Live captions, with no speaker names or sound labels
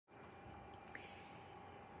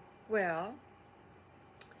Well,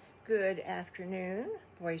 good afternoon,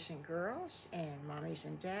 boys and girls, and mommies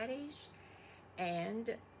and daddies,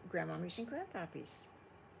 and grandmommies and grandpappies.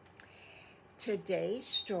 Today's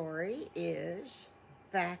story is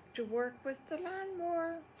Back to Work with the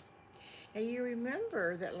Lawnmower. Now, you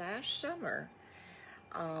remember that last summer,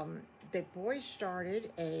 the boys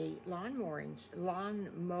started a lawn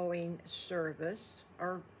mowing service,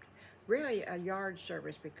 or really a yard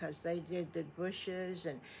service, because they did the bushes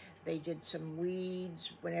and they did some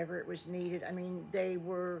weeds whenever it was needed. I mean, they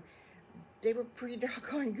were pretty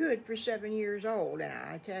doggone good for 7 years old, and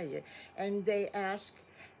I tell you. And they asked,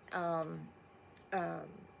 I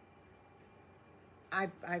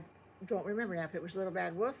don't remember now if it was Little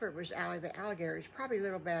Bad Wolf or it was Ally the alligator. It's probably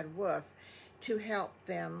Little Bad Wolf, to help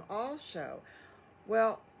them also.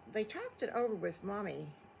 Well, they talked it over with Mommy,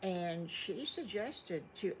 and she suggested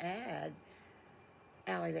to add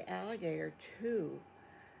Ally the alligator too,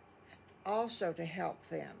 also to help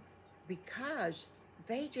them, because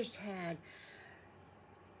they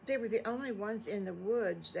were the only ones in the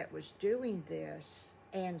woods that was doing this,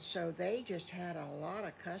 and so they just had a lot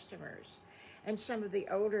of customers. And some of the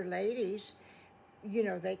older ladies,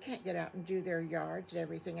 they can't get out and do their yards and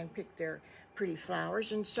everything and pick their pretty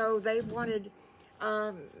flowers, and so they wanted,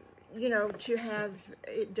 to have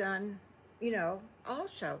it done,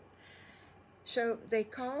 also. So they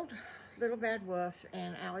called Little Bad Wolf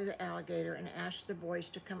and Ally the alligator and asked the boys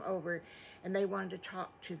to come over, and they wanted to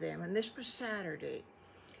talk to them. And this was Saturday,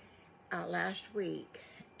 last week,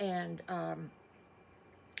 and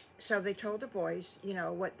so they told the boys,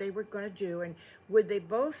 what they were going to do, and would they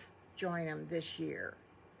both join them this year.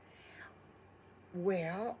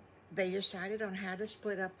 Well, they decided on how to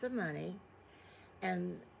split up the money,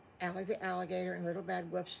 and Ally the alligator and Little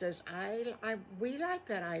Bad Wolf says, we like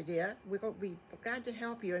that idea. We're glad to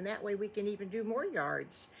help you, and that way we can even do more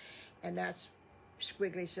yards. And that's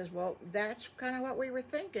Squiggly says, well, that's kind of what we were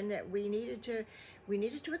thinking, that we needed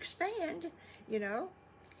to expand,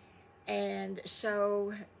 And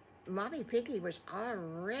so Mommy Piggy was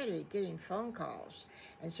already getting phone calls,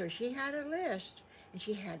 and so she had a list, and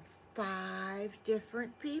she had 5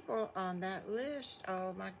 different people on that list.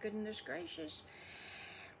 Oh my goodness gracious.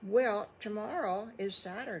 Well, tomorrow is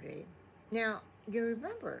Saturday. Now, you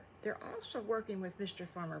remember, they're also working with Mr.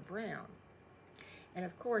 Farmer Brown. And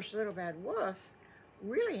of course, Little Bad Wolf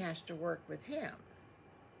really has to work with him,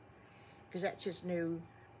 because that's his new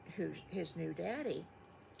daddy.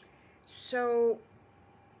 So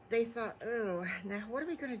they thought, oh, now what are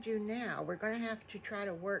we going to do now? We're going to have to try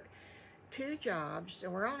to work 2 jobs,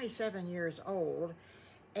 and we're only 7 years old,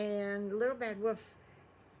 and Little Bad Wolf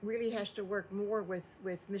really has to work more with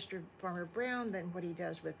Mr. Farmer Brown than what he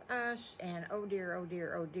does with us, and oh dear, oh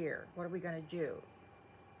dear, oh dear, what are we going to do?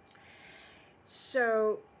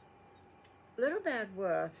 So Little Bad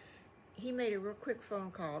Wolf, he made a real quick phone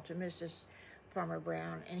call to Mrs. Farmer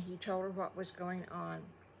Brown, and he told her what was going on.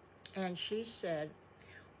 And she said,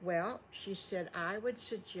 well, I would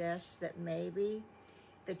suggest that maybe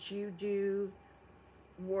that you do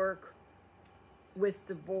work with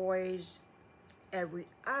the boys every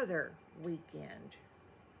other weekend.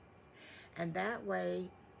 And that way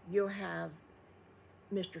you'll have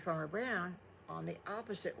Mr. Farmer Brown on the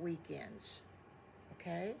opposite weekends.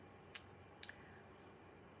 Okay?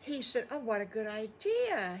 He said, oh, what a good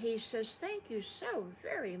idea. He says, thank you so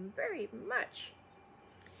very, very much.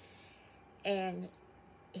 And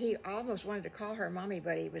he almost wanted to call her Mommy,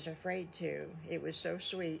 but he was afraid to. It was so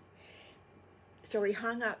sweet. So he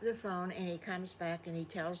hung up the phone, and he comes back and he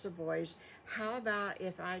tells the boys, how about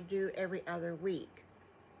if I do every other week?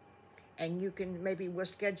 And we'll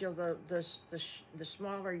schedule the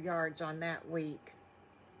smaller yards on that week.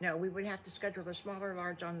 No, we would have to schedule the smaller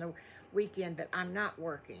yards on the weekend that I'm not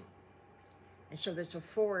working. And so that the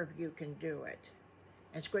 4 of you can do it.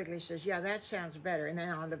 And Squiggly says, yeah, that sounds better. And then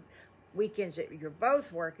on the weekends that you're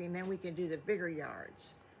both working, then we can do the bigger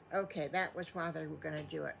yards. Okay, that was why they were going to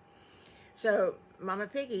do it. So Mama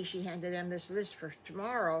Piggy, she handed them this list for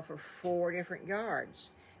tomorrow for 4 different yards.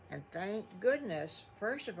 And thank goodness,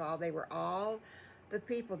 first of all, they were all the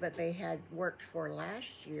people that they had worked for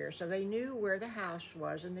last year. So they knew where the house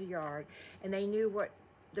was in the yard, and they knew what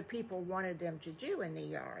the people wanted them to do in the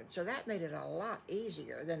yard. So that made it a lot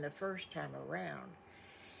easier than the first time around.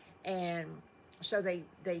 And so they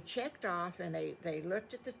checked off, and they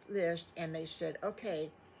looked at the list, and they said, okay,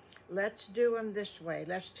 let's do them this way.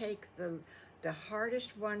 Let's take the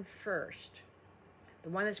hardest one first, the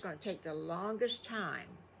one that's going to take the longest time,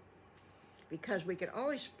 because we can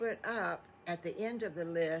always split up at the end of the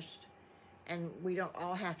list, and we don't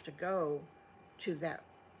all have to go to that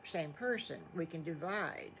same person. We can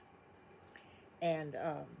divide. And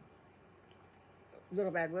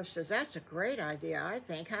Little Bad Wolf says, that's a great idea, I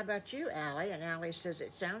think. How about you, Allie? And Allie says,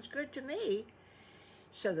 it sounds good to me.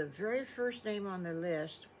 So the very first name on the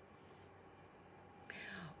list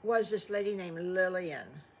was this lady named Lillian.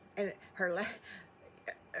 And her,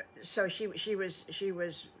 so she was a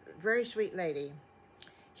very sweet lady.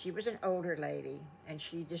 She was an older lady, and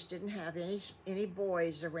she just didn't have any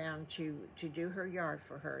boys around to do her yard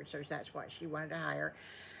for her. So that's why she wanted to hire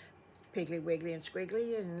Piggly Wiggly and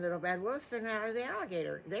Squiggly and Little Bad Wolf and the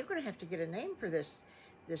alligator. They're going to have to get a name for this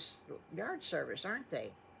yard service, aren't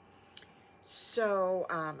they? So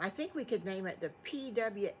I think we could name it the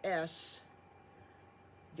PWS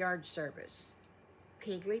Yard Service.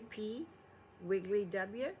 Piggly P, Wiggly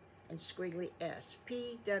W, and Squiggly S.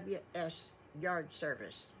 PWS Yard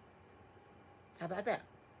Service. How about that?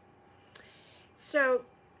 So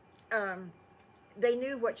they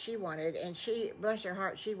knew what she wanted, and she, bless her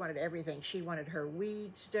heart, she wanted everything. She wanted her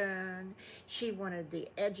weeds done. She wanted the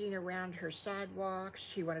edging around her sidewalks.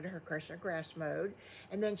 She wanted her grass mowed.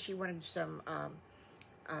 And then she wanted some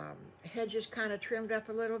hedges kind of trimmed up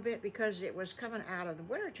a little bit because it was coming out of the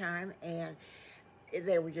wintertime, and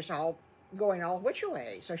they were just all going all which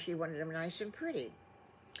way. So she wanted them nice and pretty.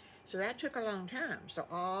 So that took a long time. So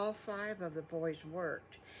all 5 of the boys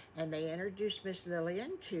worked. And they introduced Miss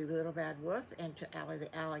Lillian to Little Bad Wolf and to Allie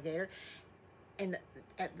the alligator. And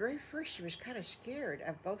at very first, she was kind of scared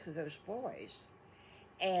of both of those boys.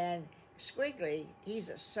 And Squiggly, he's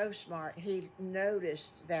so smart, he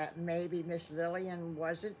noticed that maybe Miss Lillian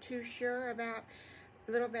wasn't too sure about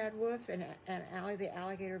Little Bad Wolf and Allie the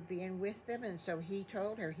alligator being with them. And so he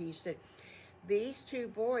told her, he said, these 2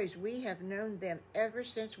 boys, we have known them ever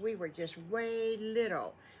since we were just way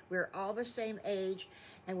little. We're all the same age,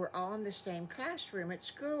 and we're all in the same classroom at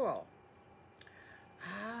school.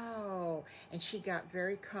 Oh, and she got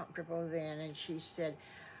very comfortable then, and she said,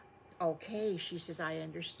 okay, she says, I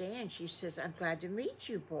understand. She says, I'm glad to meet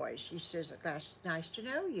you boys. She says, it's nice to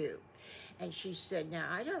know you. And she said, now,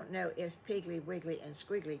 I don't know if Piggly Wiggly and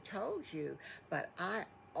Squiggly told you, but I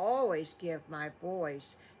always give my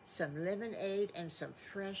boys some lemonade and some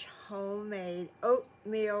fresh homemade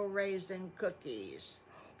oatmeal raisin cookies.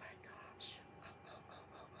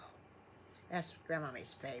 That's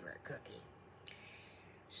GrandMommy's favorite cookie.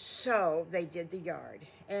 So they did the yard,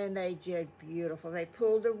 and they did beautiful. They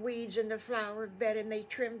pulled the weeds in the flower bed, and they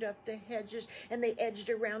trimmed up the hedges, and they edged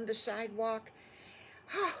around the sidewalk.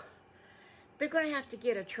 Oh, they're going to have to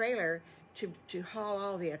get a trailer to haul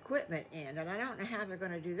all the equipment in, and I don't know how they're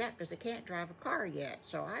going to do that because they can't drive a car yet.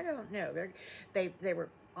 So I don't know. They were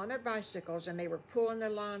on their bicycles, and they were pulling the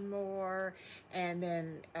lawnmower, and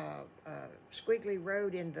then Squiggly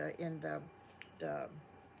rode in the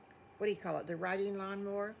what do you call it, the riding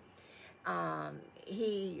lawnmower. So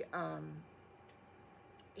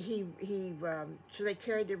they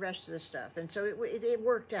carried the rest of the stuff, and so it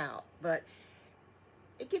worked out. But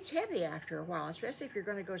it gets heavy after a while, especially if you're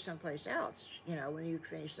going to go someplace else, you know, when you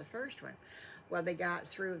finish the first one. Well, they got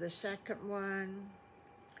through the second one,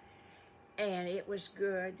 and it was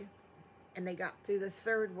good. And they got through the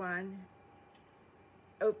third one.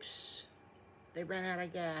 Oops, they ran out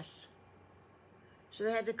of gas. So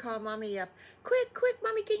they had to call Mommy up. Quick,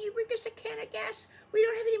 Mommy, can you bring us a can of gas? We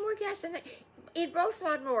don't have any more gas in both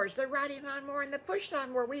lawnmowers, the riding lawnmower and the push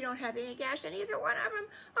lawnmower. We don't have any gas in either one of them.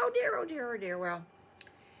 Oh dear, oh dear, oh dear. Well,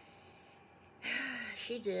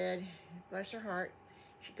 she did, bless her heart.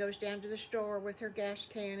 She goes down to the store with her gas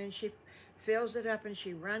can, and she fills it up, and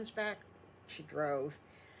she runs back. She drove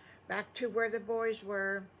back to where the boys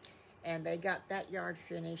were, and they got that yard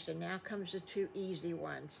finished, and now comes the 2 easy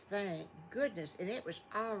ones. Thank goodness. And it was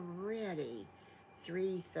already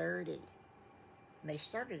 3:30. And they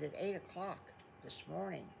started at 8 o'clock this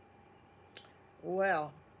morning.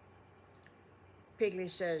 Well, Piggly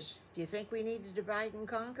says, do you think we need to divide and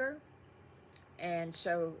conquer? And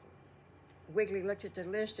so Wiggly looked at the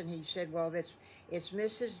list, and he said, well, it's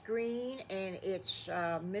Mrs. Green and it's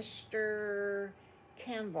Mr.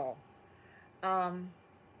 Campbell. And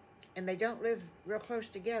they don't live real close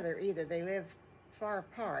together either. They live far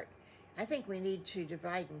apart. I think we need to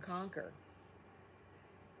divide and conquer.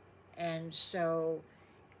 And so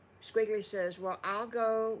Squiggly says, well, I'll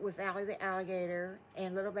go with Allie the alligator,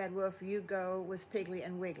 and Little Bad Wolf, you go with Piggly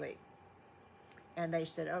and Wiggly. And they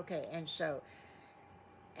said, okay. And so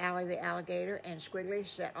Allie the alligator and Squiggly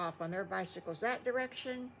set off on their bicycles that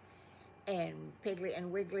direction, and Piggly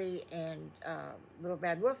and Wiggly and Little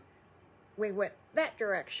Bad Wolf, we went that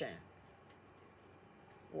direction.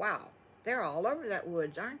 Wow, they're all over that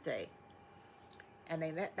woods, aren't they? And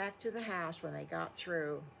they met back to the house when they got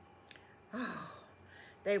through. Oh,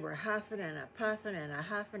 They were huffing and a puffing and a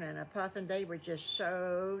huffing and a puffing. They were just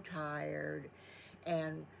so tired.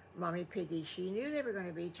 And Mommy Piggy, she knew they were going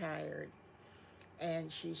to be tired.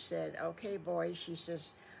 And she said, okay, boys, she says,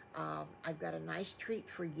 I've got a nice treat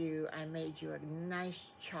for you. I made you a nice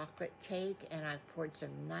chocolate cake, and I poured some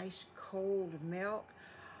nice cold milk.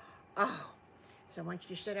 Oh, so I want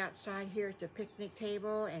you to sit outside here at the picnic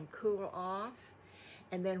table and cool off.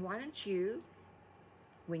 And then why don't you,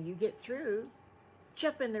 when you get through,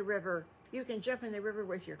 jump in the river. You can jump in the river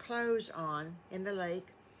with your clothes on in the lake.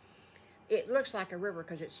 It looks like a river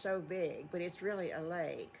because it's so big, but it's really a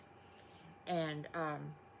lake. And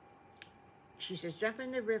she says, jump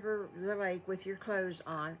in the river, the lake with your clothes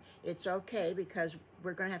on. It's okay because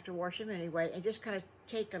we're going to have to wash them anyway. And just kind of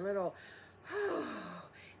take a little,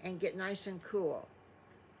 and get nice and cool.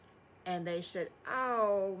 And they said,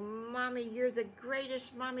 oh, Mommy, you're the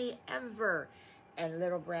greatest mommy ever. And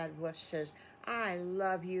little Brad Wolf says, I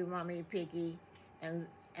love you, Mommy Piggy. And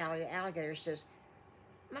Allie the alligator says,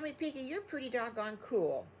 Mommy Piggy, you're pretty doggone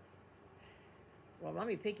cool. Well,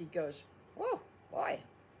 Mommy Piggy goes, whoa, boy.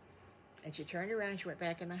 And she turned around and she went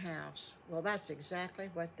back in the house. Well, that's exactly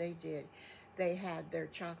what they did. They had their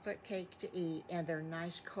chocolate cake to eat and their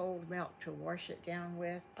nice cold milk to wash it down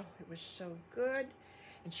with. Oh, it was so good.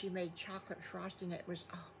 And she made chocolate frosting. It was,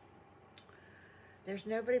 oh, there's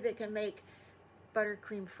nobody that can make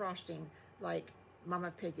buttercream frosting like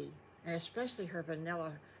Mama Piggy. And especially her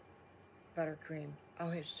vanilla buttercream. Oh,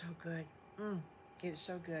 it's so good. It's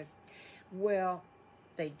so good. Well,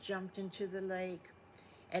 they jumped into the lake.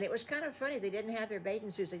 And it was kind of funny. They didn't have their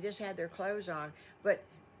bathing suits. They just had their clothes on. But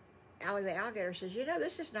Allie the alligator says, you know,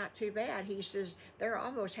 this is not too bad. He says, they're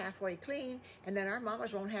almost halfway clean. And then our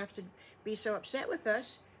mamas won't have to be so upset with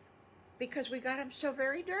us because we got them so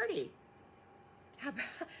very dirty. How about,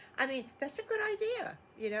 I mean, that's a good idea,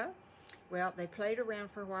 you know. Well, they played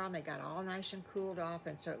around for a while, and they got all nice and cooled off,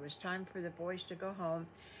 and so it was time for the boys to go home.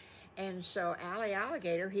 And so Allie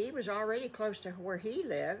Alligator, he was already close to where he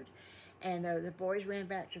lived, and the boys ran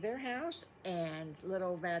back to their house, and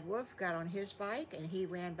little Bad Wolf got on his bike, and he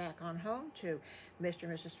ran back on home to Mr.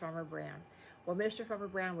 and Mrs. Farmer Brown. Well, Mr. Farmer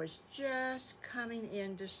Brown was just coming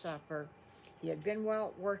into supper. He had been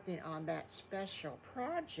working on that special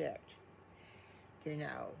project, you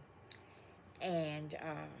know, and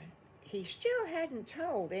he still hadn't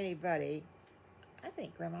told anybody. I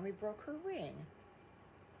think GrandMommy broke her ring.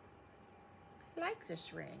 I like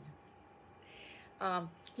this ring.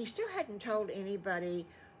 He still hadn't told anybody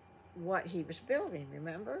what he was building,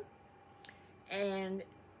 remember? And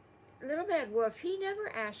little Bad Wolf, he never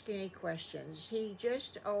asked any questions. He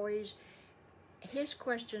just always, his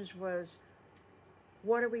questions was,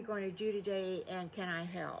 what are we going to do today and can I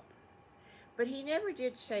help? But he never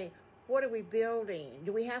did say, what are we building?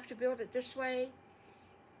 Do we have to build it this way?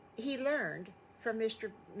 He learned from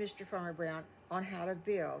Mr. Farmer Brown on how to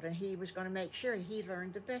build, and he was going to make sure he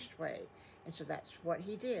learned the best way. And so that's what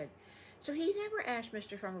he did. So he never asked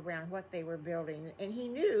Mr. Farmer Brown what they were building, and he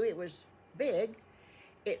knew it was big.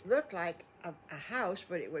 It looked like a house,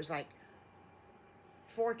 but it was like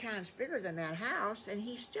 4 times bigger than that house, and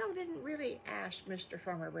he still didn't really ask Mr.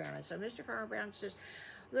 Farmer Brown. And so Mr. Farmer Brown says,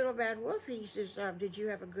 Little Bad Wolf, he says, did you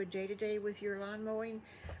have a good day today with your lawn mowing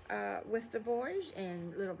with the boys?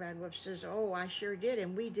 And Little Bad Wolf says, oh, I sure did,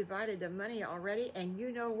 and we divided the money already, and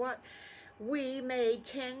you know what? We made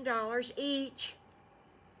 $10 each.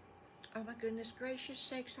 Oh, my goodness gracious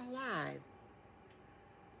sakes alive.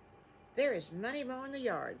 There is money mowing the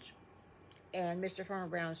yards. And Mr. Farmer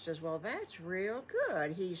Brown says, well, that's real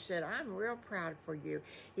good. He said, I'm real proud for you.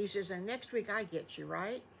 He says, and next week I get you,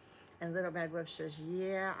 right? And Little Bad Wolf says,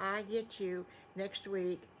 yeah, I get you. Next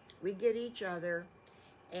week we get each other.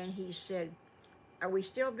 And he said, are we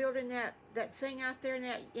still building that thing out there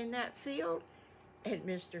in that field? And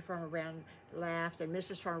Mr. Farmer Brown laughed, and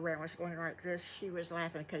Mrs. Farmer Brown was going like this. She was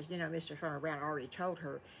laughing because, you know, Mr. Farmer Brown already told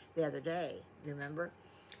her the other day, remember?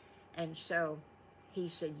 And so he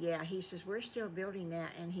said, yeah. He says, we're still building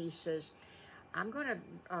that. And he says, I'm going to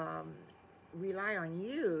rely on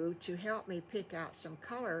you to help me pick out some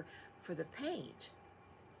color for the paint.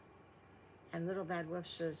 And Little Bad Wolf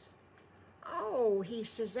says, oh, he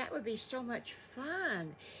says, that would be so much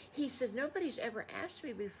fun. He says, nobody's ever asked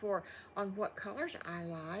me before on what colors I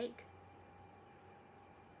like.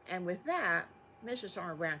 And with that, Mrs.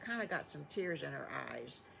 Farmer Brown kind of got some tears in her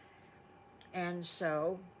eyes. And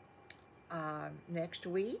so next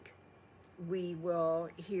week, we will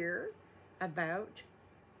hear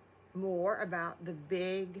more about the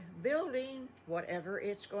big building, whatever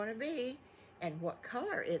it's going to be, and what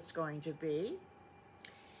color it's going to be.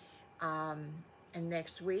 And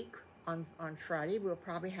next week, on Friday. We'll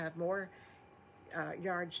probably have more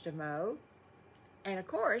yards to mow. And of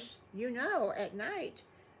course, you know, at night,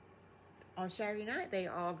 on Saturday night, they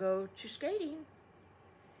all go to skating.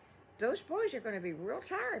 Those boys are going to be real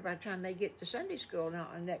tired by the time they get to Sunday school now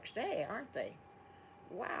the next day, aren't they?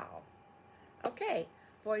 Wow. Okay,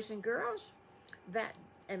 boys and girls, that,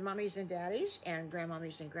 and mommies and daddies, and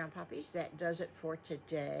grandmommies and grandpuppies, that does it for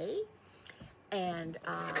today. And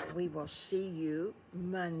we will see you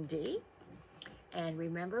Monday. And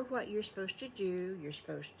remember what you're supposed to do. You're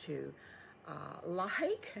supposed to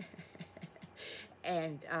like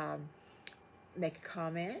and make a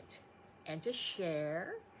comment and to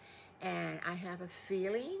share. And I have a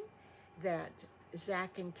feeling that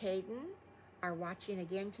Zach and Caden are watching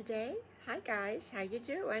again today. Hi guys, how you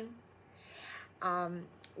doing?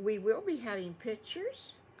 We will be having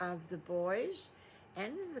pictures of the boys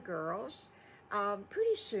and the girls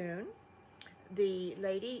pretty soon. The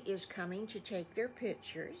lady is coming to take their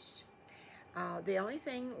pictures. The only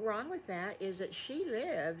thing wrong with that is that she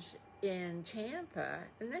lives in Tampa,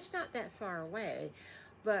 and that's not that far away,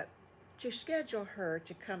 but to schedule her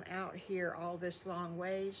to come out here all this long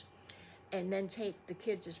ways and then take the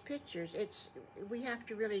kids' pictures, we have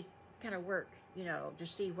to really kind of work, you know, to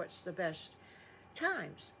see what's the best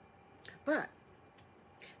times. But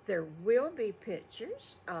there will be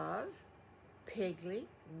pictures of Piggly,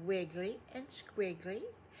 Wiggly, and Squiggly,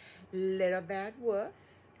 Little Bad Wolf,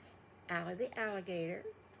 Allie the Alligator,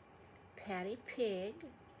 Patty Pig,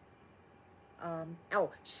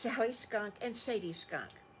 Sally Skunk, and Sadie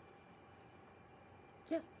Skunk.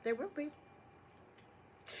 Yeah, there will be.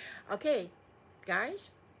 Okay, guys,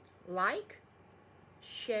 like,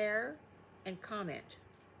 share, and comment.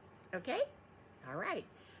 Okay? All right.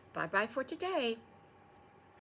 Bye-bye for today.